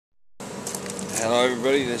Hello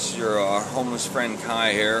everybody, this is your homeless friend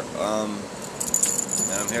Kai here, and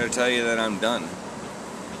I'm here to tell you that I'm done.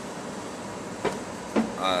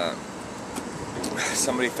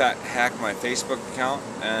 Somebody hacked my Facebook account,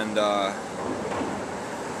 and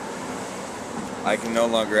I can no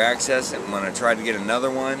longer access it. When I tried to get another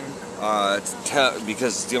one,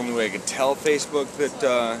 because it's the only way I could tell Facebook that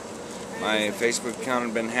my Facebook account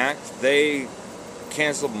had been hacked, they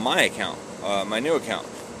canceled my account, my new account.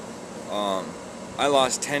 I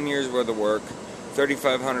lost 10 years worth of work,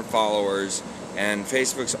 3,500 followers, and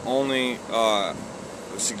Facebook's only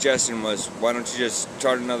suggestion was, why don't you just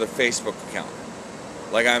start another Facebook account?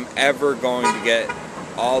 Like I'm ever going to get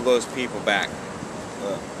all those people back.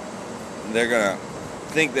 They're gonna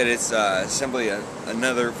think that it's simply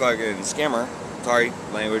another fucking scammer. Sorry,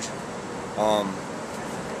 language.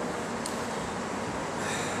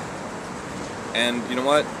 And you know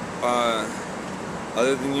what?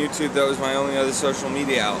 Other than YouTube, that was my only other social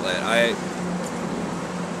media outlet.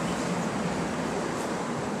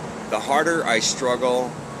 The harder I struggle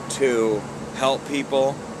to help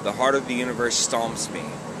people, the harder the universe stomps me.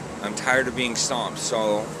 I'm tired of being stomped,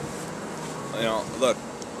 so, you know, look,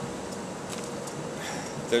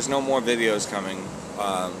 there's no more videos coming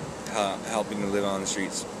helping you live on the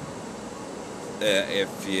streets.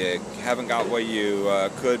 If you haven't got what you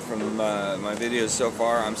could from my videos so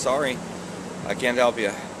far, I'm sorry. I can't help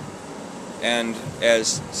you. And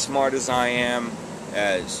as smart as I am,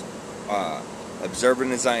 as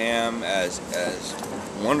observant as I am, as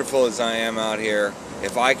wonderful as I am out here,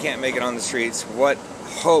 if I can't make it on the streets, what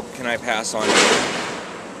hope can I pass on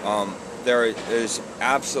you? There is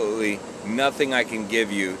absolutely nothing I can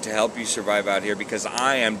give you to help you survive out here, because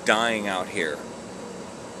I am dying out here.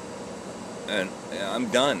 And I'm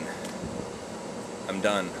done. I'm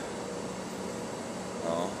done.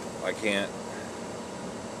 Oh, I can't.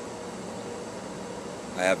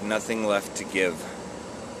 I have nothing left to give.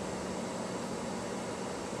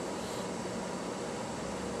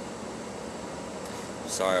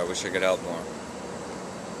 Sorry, I wish I could help more.